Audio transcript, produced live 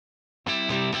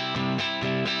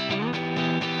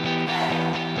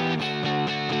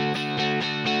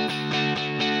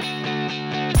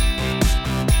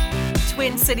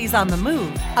Twin Cities on the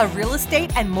Move, a real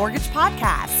estate and mortgage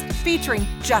podcast featuring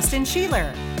Justin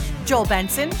Sheeler, Joel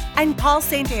Benson, and Paul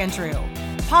St. Andrew.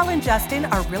 Paul and Justin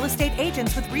are real estate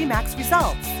agents with RE/MAX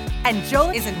Results, and Joel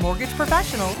is a mortgage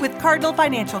professional with Cardinal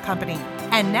Financial Company.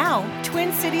 And now,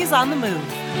 Twin Cities on the Move.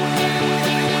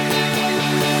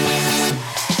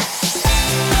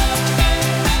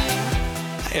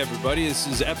 Hey everybody, this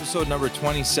is episode number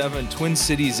 27, Twin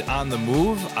Cities on the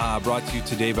Move, brought to you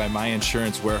today by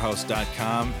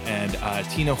MyInsuranceWarehouse.com and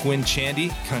Tina Huynh Chandy,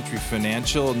 Country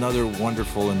Financial, another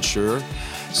wonderful insurer,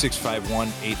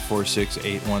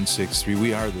 651-846-8163.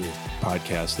 We are the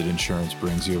podcast that insurance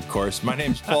brings you, of course. My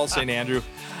name is Paul St. Andrew.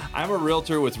 I'm a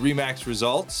realtor with RE/MAX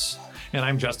Results. And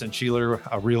I'm Justin Sheeler,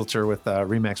 a realtor with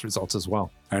RE/MAX Results as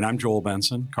well. And I'm Joel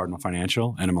Benson, Cardinal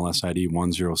Financial, NMLS ID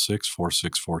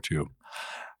 1064642.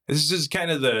 This is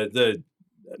kind of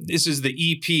this is the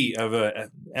EP of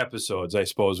episodes, I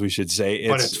suppose we should say.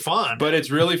 But it's fun. But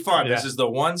it's really fun. Yeah. This is the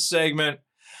one segment,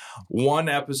 one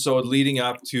episode leading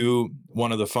up to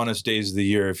one of the funnest days of the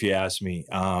year, if you ask me.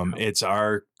 It's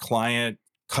our client,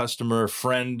 customer,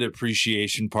 friend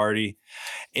appreciation party.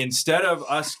 Instead of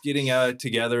us getting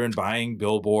together and buying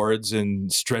billboards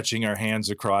and stretching our hands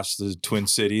across the Twin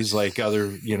Cities like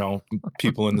other,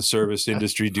 people in the service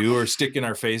industry do, or sticking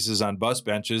our faces on bus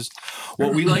benches,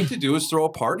 what we like to do is throw a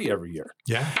party every year.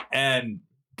 Yeah. And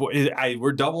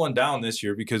we're doubling down this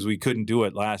year because we couldn't do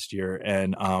it last year.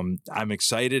 And I'm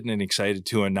excited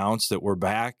to announce that we're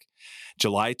back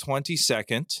July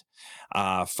 22nd.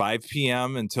 5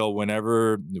 p.m. until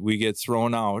whenever we get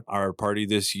thrown out. Our party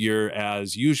this year,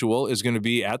 as usual, is going to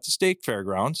be at the State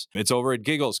Fairgrounds. It's over at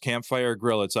Giggles Campfire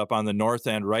Grill. It's up on the north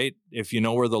end, right? If you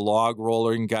know where the log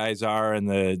rolling guys are and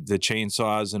the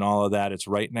chainsaws and all of that, it's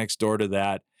right next door to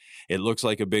that. It looks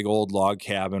like a big old log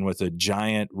cabin with a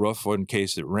giant roof in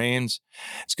case it rains.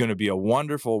 It's going to be a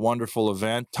wonderful, wonderful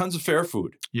event. Tons of fair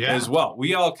food as well.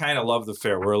 We all kind of love the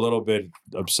fair. We're a little bit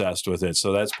obsessed with it.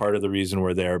 So that's part of the reason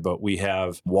we're there. But we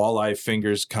have walleye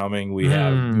fingers coming. We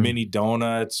have mini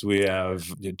donuts. We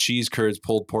have cheese curds,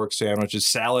 pulled pork sandwiches,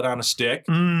 salad on a stick.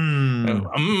 I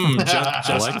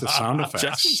like the sound effects.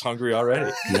 Justin's hungry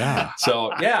already. Yeah.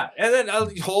 So, yeah. And then a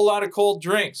whole lot of cold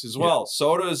drinks as well.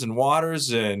 Sodas and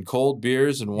waters and cold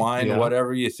beers and wine,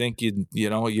 whatever you think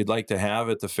you'd like to have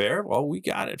at the fair. Well, we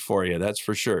got it for you. That's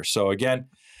for sure. So again,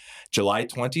 July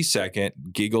 22nd,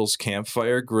 Giggles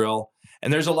Campfire Grill.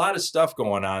 And there's a lot of stuff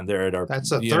going on there at our.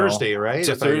 That's a Thursday, right? It's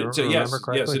a Thursday. Yes,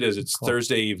 it is. It's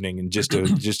Thursday evening and just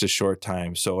a short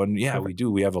time. So, and we do.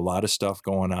 We have a lot of stuff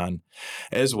going on,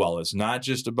 as well as not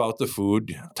just about the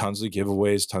food. Tons of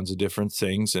giveaways, tons of different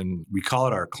things, and we call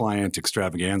it our client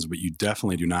extravaganza. But you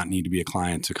definitely do not need to be a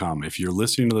client to come. If you're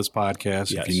listening to this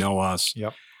podcast, if you know us,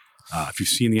 if you've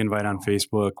seen the invite on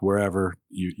Facebook, wherever,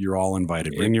 you're all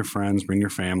invited. Bring your friends, bring your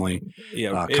family.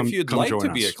 If you'd like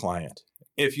to be a client.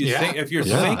 If you're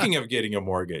thinking of getting a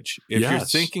mortgage, if you're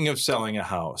thinking of selling a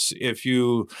house, if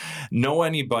you know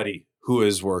anybody who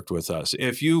has worked with us,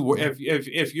 if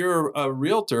you're a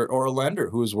realtor or a lender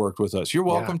who has worked with us, you're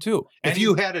welcome too. If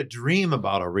you had a dream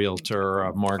about a realtor or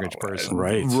a mortgage person,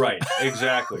 right,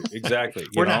 exactly.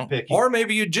 We're not picky. Or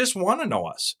maybe you just want to know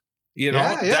us.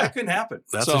 That can happen.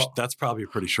 That's probably a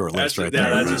pretty short list right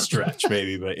there. That's a stretch,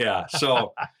 maybe, but yeah.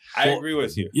 So I agree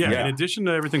with you. Yeah. In addition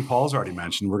to everything Paul's already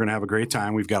mentioned, we're going to have a great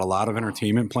time. We've got a lot of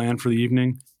entertainment planned for the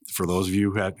evening. For those of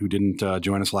you who didn't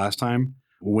join us last time,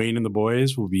 Wayne and the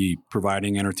boys will be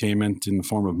providing entertainment in the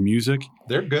form of music.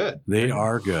 They're good. They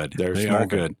are good. They are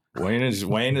good. Wayne's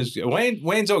okay.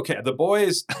 The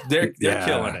boys, they're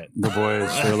killing it. The boys,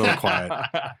 they're a little quiet.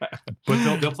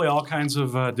 But they'll play all kinds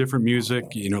of different music,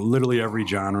 literally every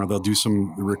genre. They'll do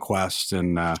some requests,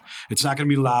 and it's not going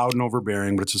to be loud and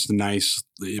overbearing, but it's just a nice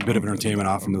bit of entertainment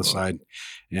off into the side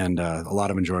and a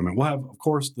lot of enjoyment. We'll have, of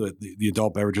course, the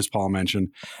adult beverages Paul mentioned.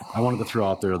 I wanted to throw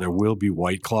out there will be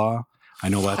White Claw. I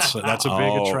know that's a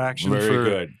big attraction for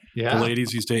the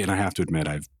ladies these days, and I have to admit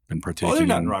I've been partaking. There's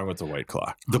nothing wrong with the White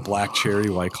Claw. The black cherry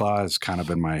White Claw has kind of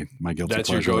been my guilty pleasure. That's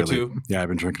your go-to? Lately. Yeah, I've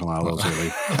been drinking a lot of those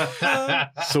lately.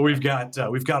 So we've got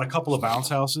a couple of bounce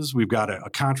houses. We've got a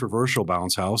controversial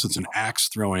bounce house. It's an axe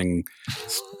throwing.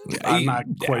 I'm not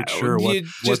quite sure what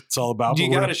it's all about.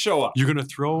 You got to show up. You're going to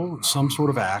throw some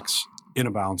sort of axe in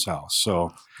a bounce house.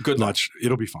 So Good luck.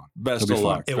 it'll be fun. Best It'll of be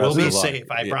fun. luck. It Best will be of luck.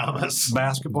 safe, I promise.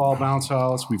 Basketball bounce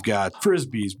house. We've got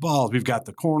frisbees, balls. We've got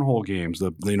the cornhole games.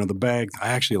 The bag. I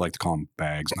actually like to call them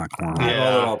bags, not cornhole. I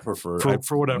know what I'll prefer.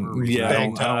 For whatever reason. Yeah, I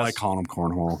don't like calling them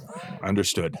cornhole.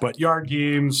 Understood. But yard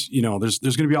games, there's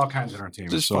going to be all kinds of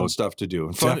entertainment. Just So fun stuff to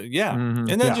do. Fun, yeah.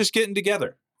 Mhm. And then Yeah. just getting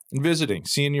together and visiting,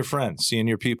 seeing your friends, seeing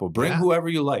your people. Bring Yeah. whoever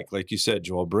you like you said,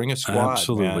 Joel. Bring a squad.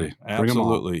 Absolutely. Man. Bring 'em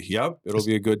all. Absolutely. Yep. It'll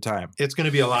be a good time. It's going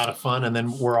to be a lot of fun, and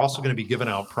then we're also going to be giving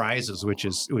out prizes, which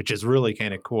is really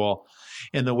kind of cool.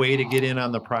 And the way to get in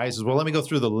on the prizes, well, let me go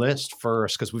through the list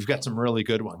first because we've got some really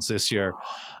good ones this year.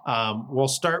 We'll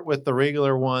start with the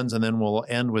regular ones, and then we'll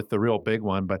end with the real big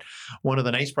one. But one of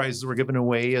the nice prizes we're giving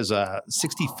away is a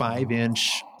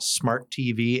 65-inch smart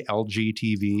TV, LG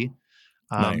TV.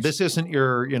 Nice. This isn't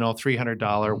your, $300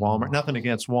 Walmart. Nothing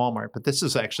against Walmart, but this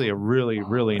is actually a really,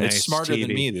 really nice It's smarter TV.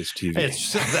 than me, this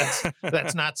TV.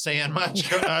 That's not saying much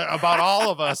about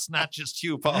all of us, not just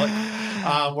you, Paul.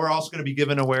 We're also going to be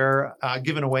giving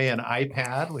away an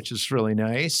iPad, which is really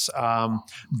nice.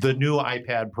 The new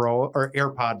iPad Pro or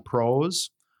AirPod Pros.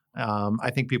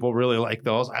 I think people really like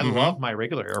those. I love my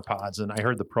regular AirPods, and I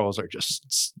heard the Pros are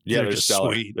they're just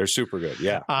stellar. sweet. They're super good.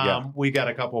 Yeah. We got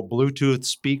a couple Bluetooth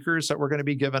speakers that we're going to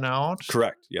be giving out.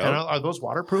 Correct. And Yeah. are those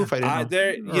waterproof? I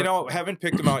didn't know. They're, haven't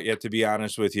picked them out yet, to be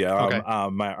honest with you. Okay.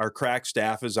 Our crack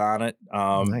staff is on it.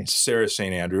 Nice. Sarah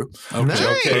St. Andrew.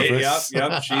 Nice. Okay.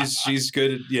 Yep. She's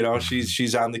good.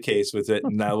 She's on the case with it,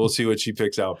 and we'll see what she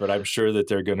picks out. But I'm sure that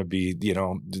they're going to be,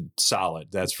 solid.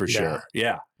 That's for sure.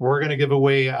 Yeah. We're going to give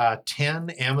away 10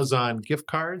 Amazon gift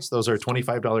cards. Those are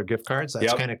 $25 gift cards.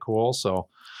 That's kind of cool. So,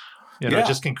 it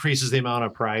just increases the amount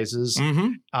of prizes.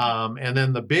 Mm-hmm. And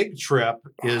then the big trip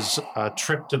is a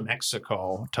trip to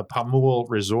Mexico, to Pamul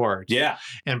Resort. Yeah.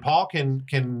 And Paul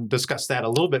can discuss that a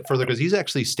little bit further because he's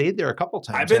actually stayed there a couple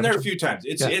times. I've been there a haven't you? few times.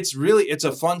 It's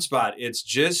a fun spot.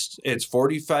 It's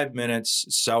 45 minutes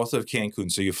south of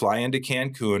Cancun. So you fly into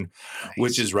Cancun,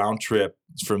 which is round trip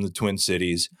from the Twin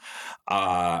Cities,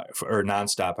 or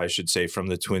nonstop, I should say, from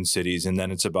the Twin Cities. And then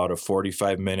it's about a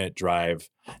 45-minute drive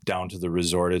down to the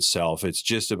resort itself. It's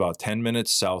just about 10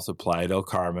 minutes south of Playa del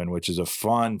Carmen, which is a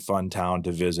fun town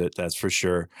to visit. That's for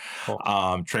sure.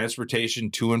 Cool.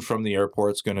 Transportation to and from the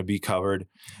airport is going to be covered,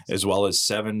 as well as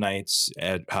 7 nights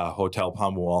at Hotel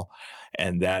Pamul.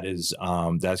 And that's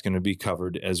going to be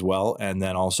covered as well. And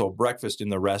then also breakfast in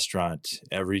the restaurant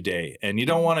every day. And you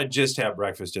don't want to just have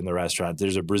breakfast in the restaurant.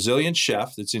 There's a Brazilian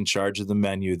chef that's in charge of the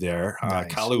menu there.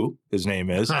 Nice. Kalu, his name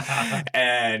is.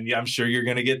 And I'm sure you're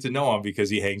going to get to know him because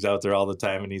he hangs out there all the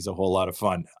time and he's a whole lot of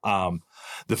fun.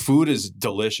 The food is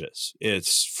delicious.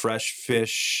 It's fresh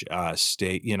fish,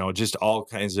 steak, just all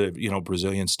kinds of,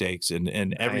 Brazilian steaks and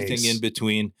everything in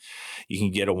between. You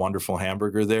can get a wonderful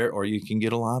hamburger there, or you can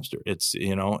get a lobster. It's,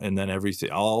 and then everything,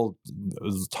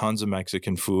 tons of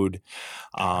Mexican food.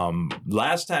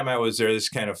 Last time I was there, this is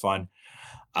kind of fun.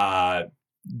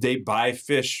 They buy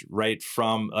fish right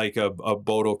from like a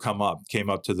boat came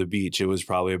up to the beach. It was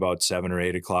probably about 7 or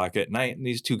 8 o'clock at night. And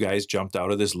these two guys jumped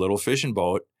out of this little fishing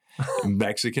boat,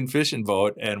 Mexican fishing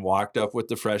boat, and walked up with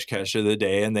the fresh catch of the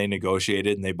day. And they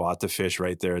negotiated and they bought the fish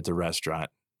right there at the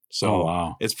restaurant. So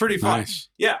wow. It's pretty fun. Nice.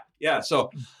 Yeah. So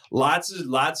lots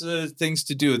of things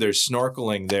to do. There's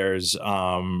snorkeling. There's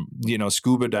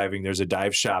scuba diving. There's a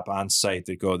dive shop on site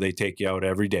they take you out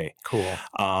every day. Cool.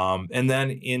 And then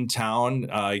in town,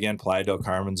 again, Playa del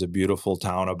Carmen's a beautiful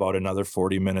town. About another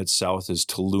 40 minutes south is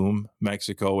Tulum,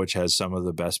 Mexico, which has some of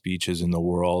the best beaches in the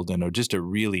world and just a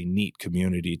really neat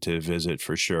community to visit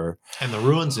for sure. And the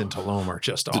ruins in Tulum are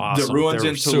just awesome. The ruins They're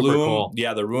in super Tulum, cool.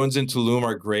 yeah, the ruins in Tulum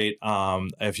are great.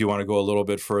 If you want to go a little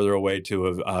bit further away to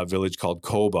a village called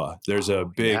Coba, there's a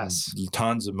big,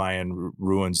 tons of Mayan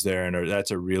ruins there, and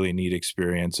that's a really neat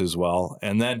experience as well.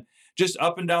 And then just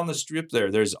up and down the strip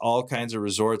there's all kinds of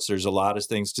resorts. There's a lot of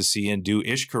things to see and do.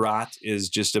 Xcaret is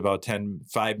just about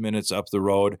 5 minutes up the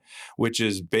road, which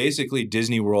is basically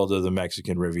Disney World of the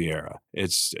Mexican Riviera.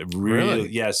 It's really?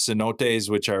 Yes, cenotes,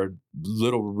 which are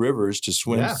little rivers to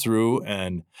swim through.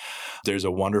 And there's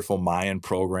a wonderful Mayan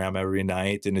program every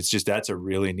night. And that's a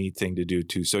really neat thing to do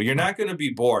too. So you're not going to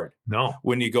be bored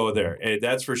when you go there.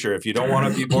 That's for sure. If you don't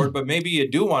want to be bored, but maybe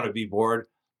you do want to be bored.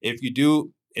 If you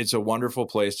do, it's a wonderful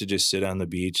place to just sit on the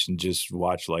beach and just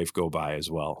watch life go by as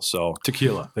well. So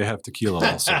tequila. They have tequila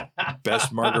also.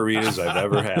 Best margaritas I've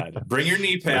ever had. Bring your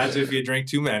knee pads if you drink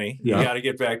too many. You got to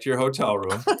get back to your hotel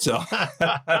room. So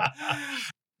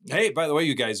Hey, by the way,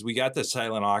 you guys, we got the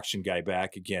silent auction guy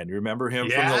back again. You remember him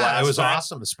Yeah, from the last it was time?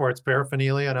 awesome. The sports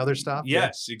paraphernalia and other stuff.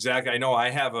 Yes, exactly. I know.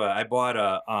 I bought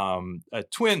a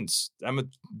Twins. I'm a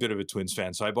bit of a Twins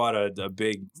fan, so I bought a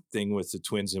big thing with the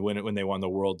Twins and when they won the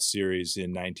World Series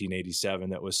in 1987.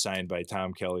 That was signed by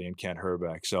Tom Kelly and Kent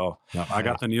Herbeck. So Yeah, I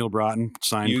got the Neil Broughton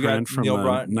signed You got print from Neil the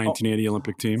Broughton? 1980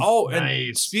 Olympic team. Oh, and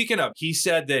Nice. speaking of, he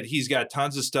said that he's got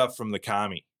tons of stuff from the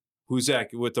commie. Who's that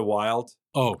with the Wild?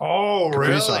 Oh, Oh,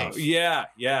 really? Kaprizov.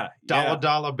 Yeah.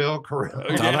 Dollar bill, Kirill.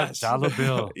 Yes. dollar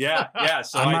bill. Yeah.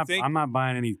 So I'm not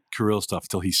buying any Kirill stuff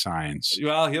till he signs.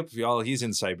 Well, he's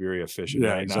in Siberia fishing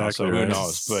Yeah, right now, so exactly who right.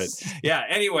 knows? But yeah,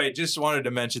 anyway, just wanted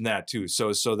to mention that too.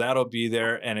 So that'll be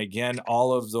there, and again,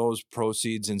 all of those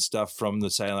proceeds and stuff from the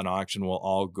silent auction will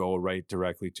all go right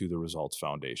directly to the Results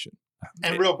Foundation.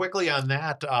 And real quickly on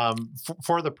that,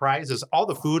 for the prizes, all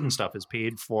the food and stuff is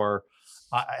paid for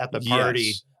at the party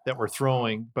Yes. that we're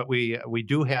throwing. But we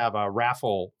do have a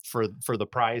raffle for the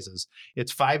prizes.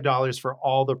 It's $5 for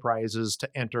all the prizes to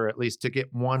enter, at least to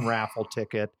get one raffle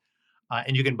ticket,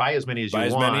 and you can buy as many as Buy you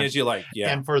as want. many as you like.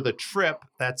 Yeah. And for the trip,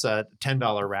 that's a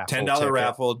 $10 raffle. $10 ticket.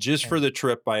 raffle just for the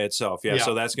trip by itself. Yeah. Yeah.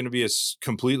 So that's going to be a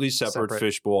completely separate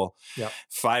fishbowl. Yep.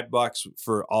 $5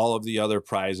 for all of the other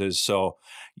prizes. So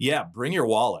yeah, bring your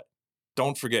wallet.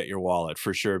 Don't forget your wallet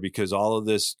for sure, because all of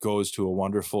this goes to a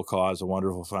wonderful cause, a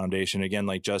wonderful foundation. Again,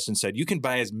 like Justin said, you can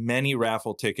buy as many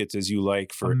raffle tickets as you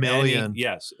like for $1 million.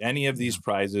 any of these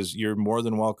prizes. You're more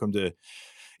than welcome to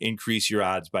increase your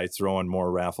odds by throwing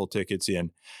more raffle tickets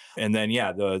in. And then,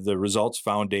 yeah, the Results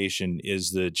Foundation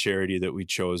is the charity that we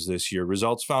chose this year.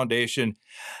 Results Foundation,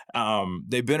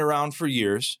 they've been around for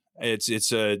years.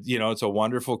 It's a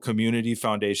wonderful community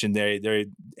foundation. Their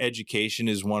education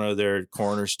is one of their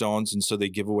cornerstones, and so they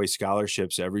give away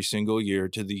scholarships every single year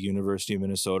to the University of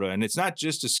Minnesota. And it's not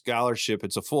just a scholarship;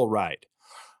 it's a full ride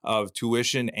of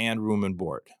tuition and room and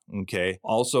board. Okay.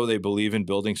 Also, they believe in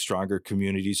building stronger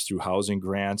communities through housing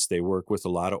grants. They work with a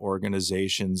lot of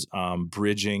organizations.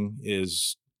 Bridging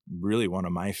is really one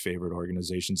of my favorite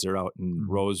organizations. They're out in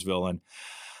Roseville, and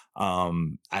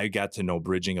I got to know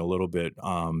Bridging a little bit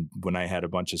when I had a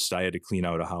bunch of I had to clean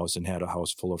out a house and had a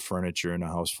house full of furniture and a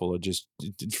house full of just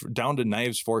down to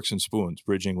knives, forks, and spoons.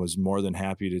 Bridging was more than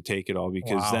happy to take it all,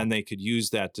 because then they could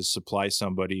use that to supply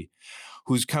somebody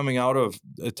who's coming out of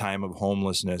a time of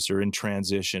homelessness or in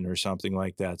transition or something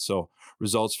like that. So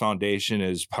Results Foundation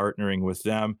is partnering with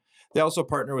them. They also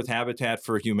partner with Habitat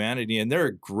for Humanity, and they're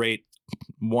a great,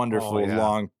 wonderful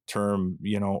long-term,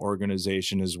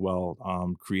 organization as well,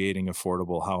 creating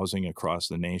affordable housing across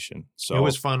the nation. So It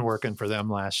was fun working for them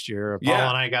last year. Paul Yeah.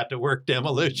 and I got to work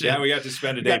demolition. yeah, we got to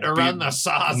spend a We day got to run the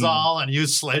Sawzall and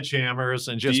use sledgehammers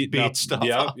and just beating beat up- stuff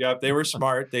Yep, up. yep. They were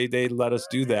smart. They let us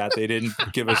do that. They didn't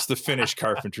give us the finished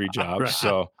carpentry job.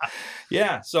 So,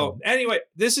 yeah. So anyway,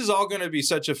 this is all going to be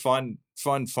such a fun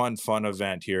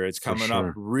event here. It's coming up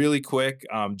sure. really quick.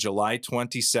 July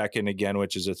 22nd again,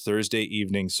 which is a Thursday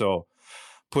evening. So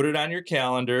put it on your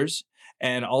calendars.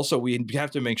 And also, we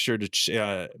have to make sure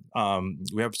to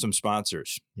we have some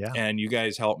sponsors. Yeah. And you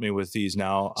guys help me with these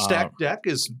now. Stack Deck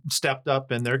is stepped up,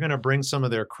 and they're going to bring some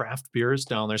of their craft beers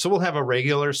down there. So we'll have a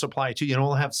regular supply too.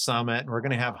 We'll have Summit, and we're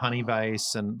going to have Honey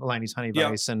Weiss and Liney's Honey Yep.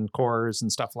 Weiss and Coors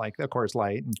and stuff like that. Coors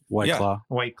Light and White Yeah. Claw.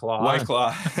 White Claw. White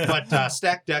Claw. But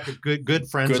Stack Deck, good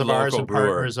friends Good of ours local and brewer.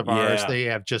 partners of ours. Yeah. They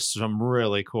have just some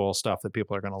really cool stuff that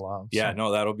people are going to love. Yeah, So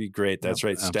no, that'll be great. That's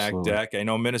right. Stack absolutely. Deck. I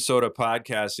know Minnesota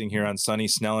Podcasting here on sunny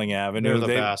Snelling Avenue. They're the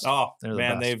They've- best. Oh, They're the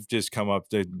man, best. they've just come up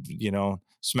to,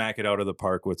 smack it out of the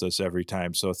park with us every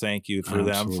time. So thank you for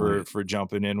them Absolutely. for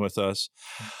jumping in with us.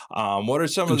 What are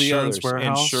some of the others?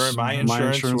 Warehouse, My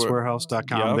Insurance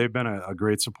MyInsuranceWarehouse.com. Yep. They've been a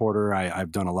great supporter.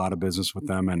 I've done a lot of business with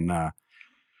them, and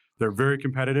they're very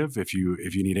competitive. If you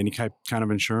need any kind of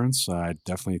insurance, I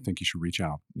definitely think you should reach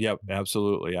out. Yep,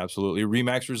 absolutely.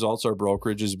 Remax Results, our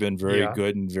brokerage, has been very Yeah.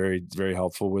 good and very, very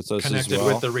helpful with us connected as well.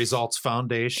 with the Results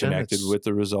Foundation. Connected It's- with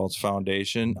the Results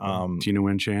Foundation. Tina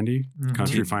Wynn Chandy, Mhm.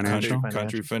 Country Financial.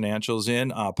 Country Financial's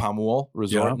in. Pamuel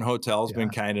Resort Yeah. and Hotel's been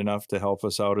Yeah. kind enough to help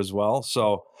us out as well.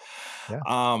 So Yeah.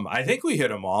 I think we hit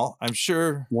them all. I'm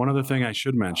sure. One other thing I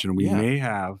should mention, we Yeah. may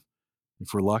have,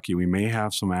 if we're lucky, we may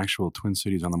have some actual Twin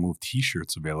Cities on the Move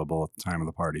T-shirts available at the time of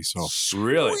the party. So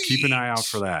Really? keep an eye out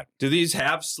for that. Do these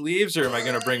have sleeves, or am I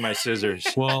going to bring my scissors?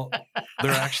 Well,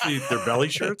 they're belly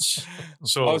shirts.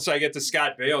 So Oh, so I get the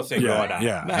Scott Baio thing going on.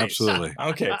 yeah, Nice. absolutely.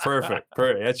 Okay, perfect.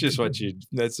 That's just what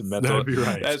that's a mental. That'd be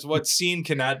right. That's what seen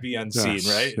cannot be unseen, Yes,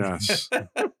 right? Yes.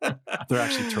 They're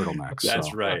actually turtlenecks.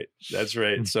 That's so. right. That's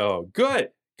right. So good.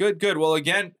 Well,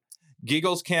 again,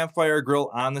 Giggles Campfire Grill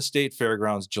on the State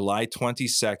Fairgrounds, July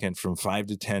 22nd from 5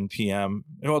 to 10 p.m.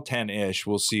 Well, 10-ish.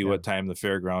 We'll see what time the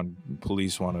fairground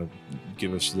police want to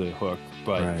give us the hook.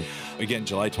 But again,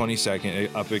 July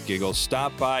 22nd up at Giggles.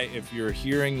 Stop by. If you're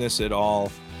hearing this at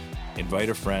all, invite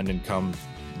a friend and come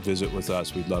visit with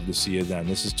us. We'd love to see you then.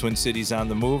 This is Twin Cities on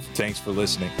the Move. Thanks for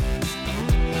listening.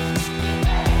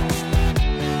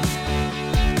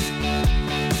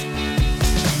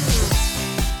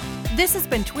 This has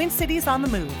been Twin Cities on the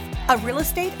Move, a real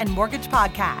estate and mortgage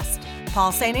podcast.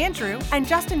 Paul St. Andrew and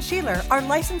Justin Sheeler are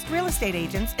licensed real estate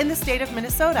agents in the state of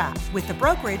Minnesota with the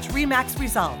brokerage RE/MAX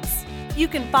Results. You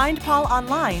can find Paul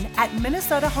online at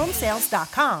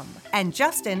minnesotahomesales.com and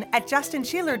Justin at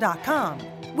justinsheeler.com,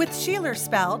 with Sheeler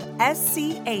spelled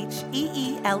S-C-H-E-E-L-E-R.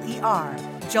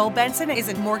 Joel Benson is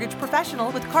a mortgage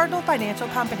professional with Cardinal Financial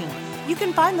Company. You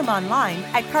can find them online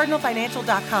at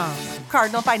cardinalfinancial.com.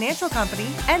 Cardinal Financial Company,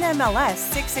 NMLS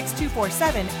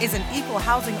 66247, is an equal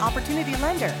housing opportunity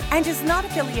lender and is not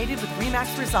affiliated with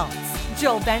RE/MAX Results.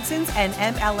 Joel Benson's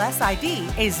NMLS ID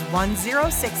is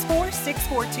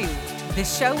 1064642.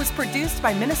 This show is produced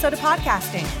by Minnesota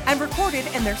Podcasting and recorded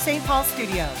in their St. Paul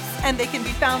studios, and they can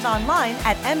be found online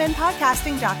at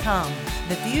mnpodcasting.com.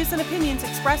 The views and opinions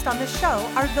expressed on this show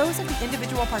are those of the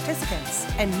individual participants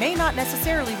and may not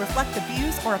necessarily reflect the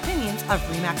views or opinions of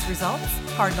RE/MAX Results,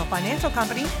 Cardinal Financial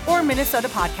Company, or Minnesota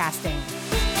Podcasting.